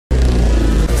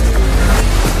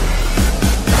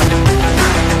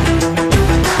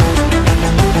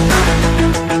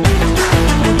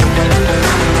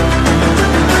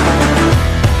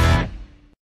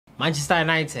Manchester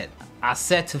United are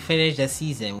set to finish the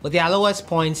season with their lowest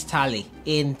points tally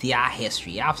in their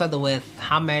history after the West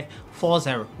hammered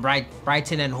 4-0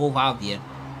 Brighton and Hove Albion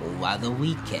over the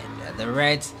weekend. The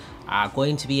Reds are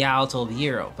going to be out of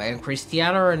Europe, and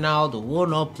Cristiano Ronaldo will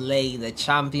not play the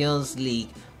Champions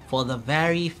League for the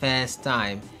very first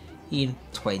time in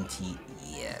 20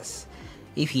 years,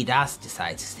 if he does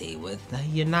decide to stay with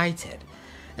United.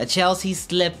 Chelsea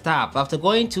slipped up. After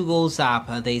going 2 goals up,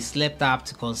 they slipped up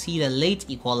to concede a late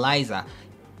equalizer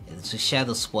to share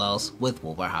the spoils with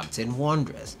Wolverhampton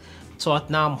Wanderers.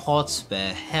 Tottenham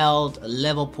Hotspur held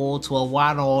Liverpool to a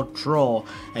 1-1 draw,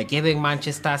 giving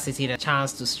Manchester City the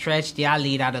chance to stretch their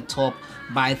lead at the top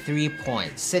by 3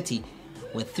 points. City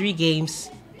with 3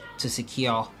 games to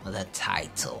secure the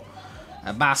title.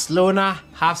 Barcelona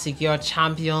have secured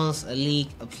Champions League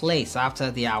place after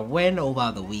their win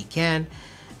over the weekend.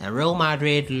 Real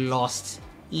Madrid lost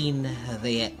in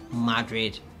the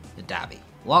Madrid derby.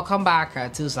 Welcome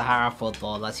back to Sahara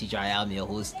Football. That's I am your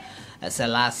host,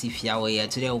 Sellssi.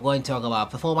 Today we're going to talk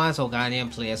about performance of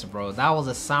Ghanaian players abroad. That was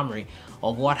a summary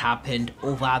of what happened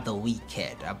over the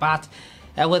weekend. But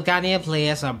with Ghanaian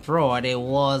players abroad, it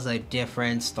was a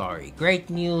different story.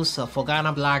 Great news for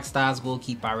Ghana Black Stars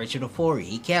goalkeeper Richard Ofori.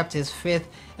 He kept his 5th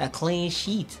clean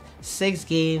sheet. 6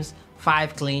 games,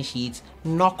 5 clean sheets,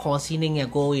 not conceding a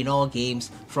goal in all games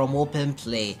from open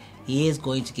play. He is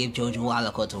going to give Jojo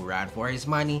Walcott a run for his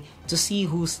money to see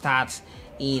who starts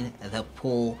in the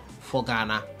pool for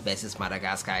Ghana versus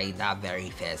Madagascar in that very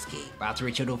first game. But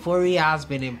Richard Ofori has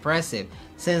been impressive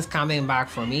since coming back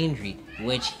from injury,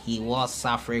 which he was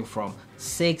suffering from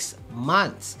 6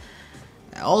 months.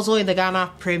 Also in the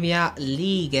Ghana Premier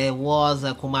League, it was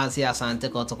Kumasi Asante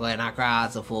Kotoko and Accra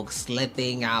as the folks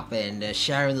slipping up and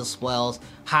sharing the spoils.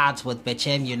 Hearts with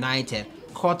Bechem United,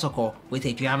 Kotoko with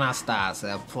Adriana Stars.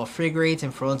 For Frigate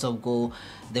in front of goal,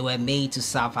 they were made to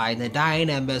suffer in the dying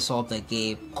embers of the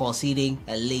game, conceding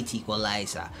a late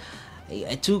equalizer.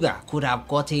 Etuga could have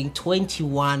gotten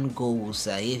 21 goals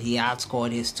if he had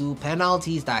scored his 2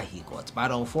 penalties that he got,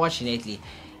 but unfortunately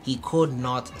he could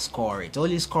not score it,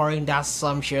 only scoring that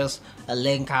sumptuous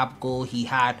link-up goal he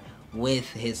had with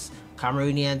his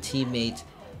Cameroonian teammate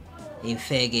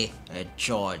Infege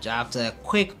George. After a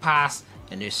quick pass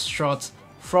and a shot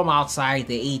from outside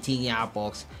the 18-yard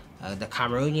box, the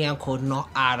Cameroonian could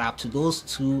not add up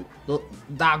to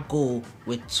that goal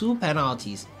with 2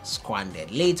 penalties squandered.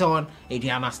 Later on,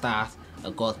 Adriana Stars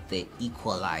got the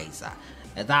equalizer.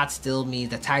 That still means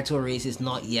the title race is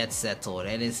not yet settled,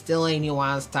 and it's still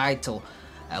anyone's title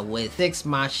with 6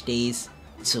 match days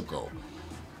to go.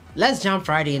 Let's jump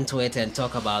right into it and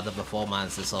talk about the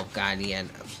performances of Ghanaian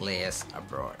players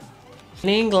abroad. In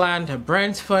England,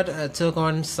 Brentford took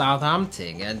on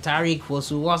Southampton, and Tariq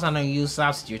Fosu was an unused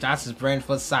substitute as his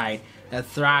Brentford side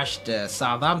thrashed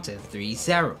Southampton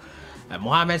 3-0.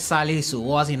 Mohamed Salisu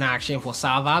was in action for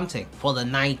Southampton for the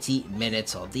 90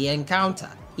 minutes of the encounter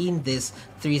in this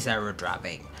 3-0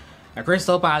 drubbing.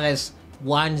 Crystal Palace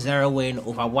 1-0 win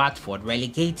over Watford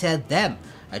relegated them.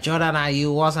 Jordan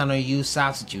Ayew was an unused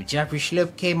substitute. Jeffrey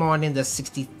Schlupp came on in the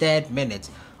 63rd minute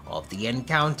of the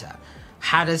encounter.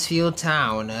 Huddersfield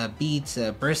Town beat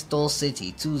Bristol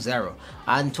City 2-0.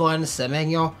 Antoine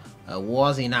Semenyo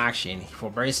was in action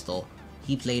for Bristol.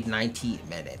 He played 90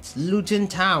 minutes. Luton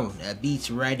Town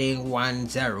beat Reading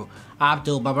 1-0.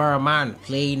 Abdul Babaraman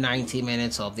played 90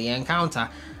 minutes of the encounter.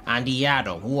 Andy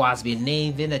Yadom, who has been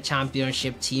named in the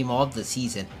championship team of the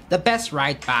season, the best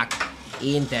right back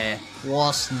in there,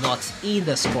 was not in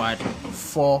the squad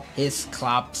for his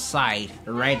club side,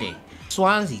 Reading.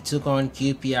 Swansea took on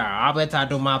QPR. Albert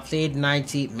Adoma played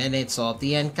 90 minutes of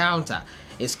the encounter.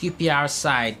 His QPR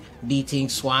side beating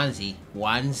Swansea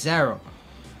 1-0.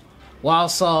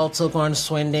 Walsall took on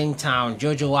Swindon Town.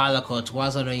 Jojo Walcott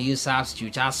was on a unused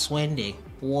substitute as Swindon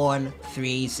won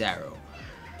 3-0.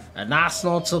 And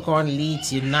Arsenal took on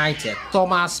Leeds United.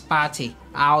 Thomas Partey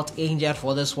out injured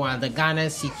for this one. The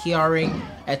Gunners securing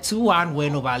a 2-1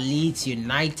 win over Leeds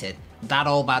United. That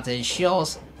all but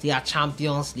ensures their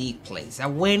Champions League place. A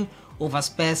win over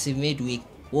Spurs in midweek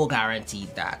will guarantee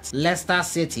that. Leicester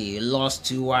City lost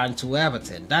 2-1 to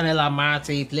Everton. Daniel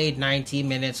Amate played 90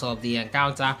 minutes of the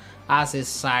encounter as his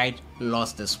side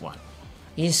lost this one.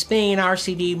 In Spain,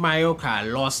 RCD Mallorca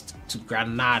lost to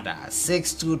Granada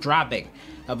 6-2 drubbing.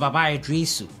 Baba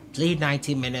Idrisu played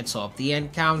 90 minutes of the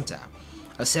encounter.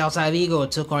 Celta Vigo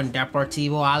took on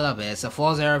Deportivo Alaves, a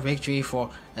 4-0 victory for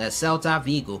Celta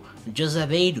Vigo. Joseph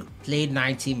Edu played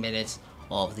 90 minutes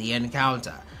of the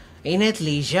encounter. In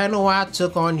Italy, Genoa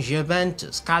took on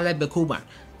Juventus. Caleb Bekuman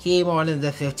came on in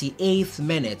the 58th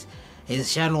minute.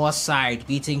 His Genoa side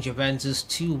beating Juventus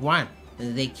 2-1.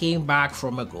 they came back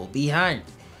from a goal behind.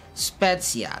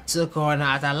 Spezia took on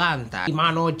Atalanta.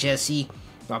 Emmanuel Jesse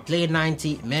played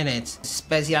 90 minutes.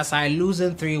 Spezia side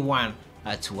losing 3-1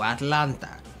 to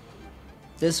Atalanta.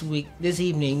 This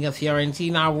evening,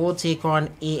 Fiorentina will take on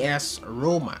AS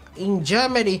Roma. In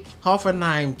Germany,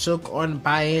 Hoffenheim took on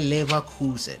Bayer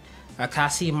Leverkusen.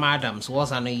 Kasim Adams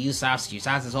was an unused substitute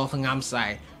as his Hoffenheim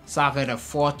side suffered a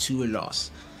 4-2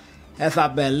 loss.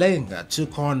 Hertha Berlin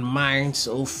took on Mainz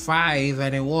 05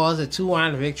 and it was a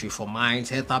 2-1 victory for Mainz.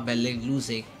 Hertha Berlin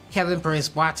losing. Kevin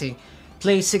Prince-Boateng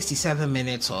played 67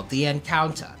 minutes of the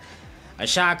encounter.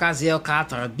 Schalke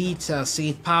 04 beat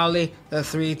St. Pauli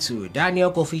 3-2.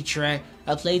 Daniel Kofi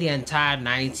played the entire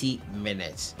 90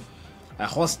 minutes.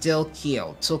 Hostel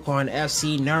Kiel took on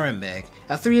FC Nuremberg.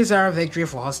 A 3-0 victory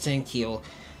for Hostel Kiel.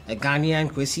 Ghanaian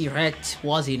Kwesi Ret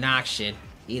was in action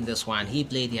in this one. He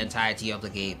played the entirety of the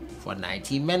game for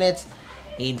 90 minutes.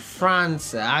 In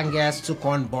France, Angers took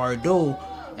on Bordeaux,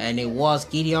 and it was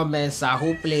Gideon Mensah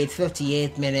who played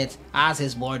 58 minutes as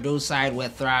his Bordeaux side were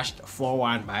thrashed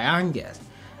 4-1 by Angers.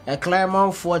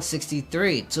 Clermont-Foot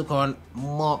 63 took on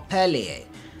Montpellier.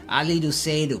 Ali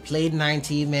Duseidou played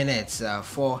 90 minutes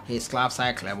for his club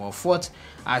side Clermont-Foot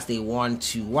as they won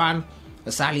 2-1.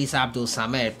 Salis Abdul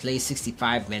Samed played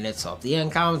 65 minutes of the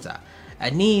encounter.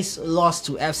 Nice lost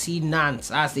to FC Nantes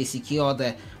as they secured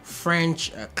the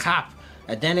French Cup.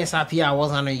 Dennis Appiah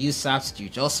was an unused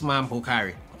substitute. Osman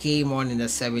Bukari came on in the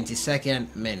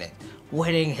 72nd minute,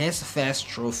 winning his first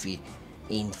trophy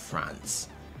in France.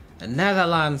 The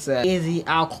Netherlands, AZ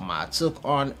Alkmaar took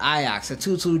on Ajax, a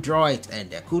 2-2 draw it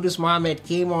ended. Kudus Mohamed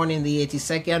came on in the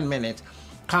 82nd minute.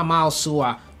 Kamal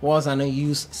Soua was an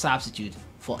unused substitute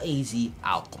for AZ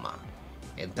Alkmaar.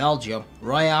 In Belgium,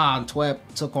 Royal Antwerp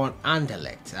took on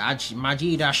Anderlecht.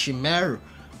 Majid Ashimeru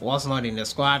was not in the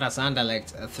squad as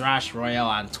Anderlecht thrashed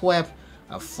Royal Antwerp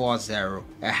 4-0.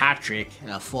 A hat-trick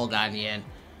for Ghanaian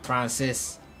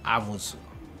Francis Amuzu.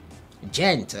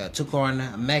 Gent took on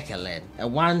Mechelen. A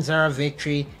 1-0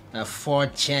 victory for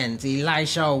Gent.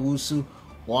 Elisha Owusu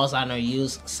was an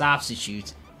unused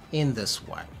substitute in this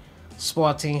one.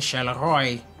 Sporting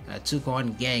Charleroi took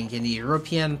on Genk in the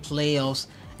European playoffs,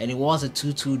 and it was a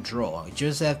 2-2 draw.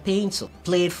 Joseph Painter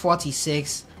played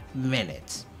 46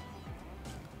 minutes.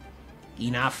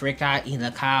 In Africa, in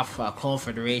the CAF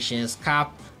Confederations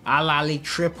Cup, Al Ahly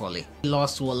Tripoli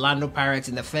lost to Orlando Pirates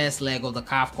in the first leg of the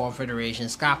CAF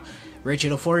Confederations Cup.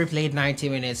 Richard Ofori played 90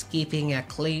 minutes, keeping a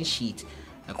clean sheet.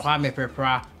 Kwame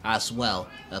Pepra as well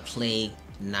playing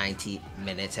 90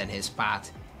 minutes and his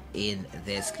part in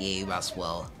this game as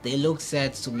well. They look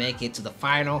set to make it to the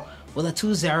final with a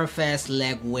 2-0 first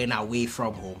leg win away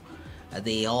from home.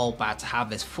 They all but have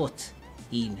his foot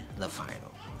in the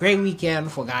final. Great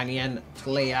weekend for Ghanaian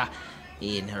player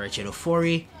in Richard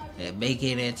Ofori,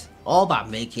 making it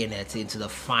into the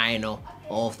final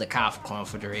of the CAF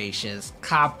Confederations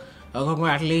Cup.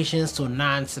 Congratulations to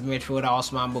Nantes midfielder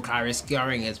Osman Bukari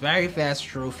scoring his very first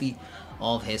trophy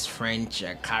of his French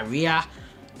career,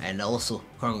 and also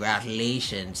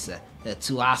congratulations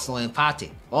to Arsenal and Partey,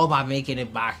 all by making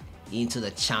it back into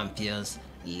the Champions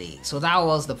League. So that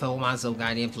was the performance of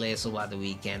Ghanaian players over the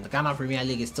weekend. The Ghana Premier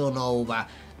League is still not over.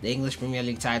 The English Premier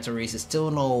League title race is still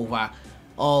not over.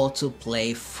 All to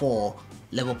play for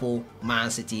Liverpool, Man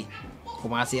City,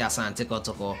 Kumasi Asante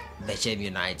Kotoko, Bechem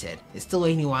United. It's still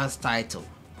anyone's title.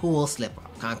 Who will slip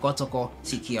up? Can Kotoko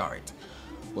secure it?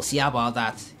 We'll see about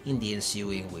that in the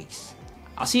ensuing weeks.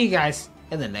 I'll see you guys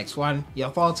in the next one. Your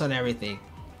thoughts on everything.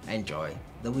 Enjoy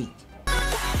the week.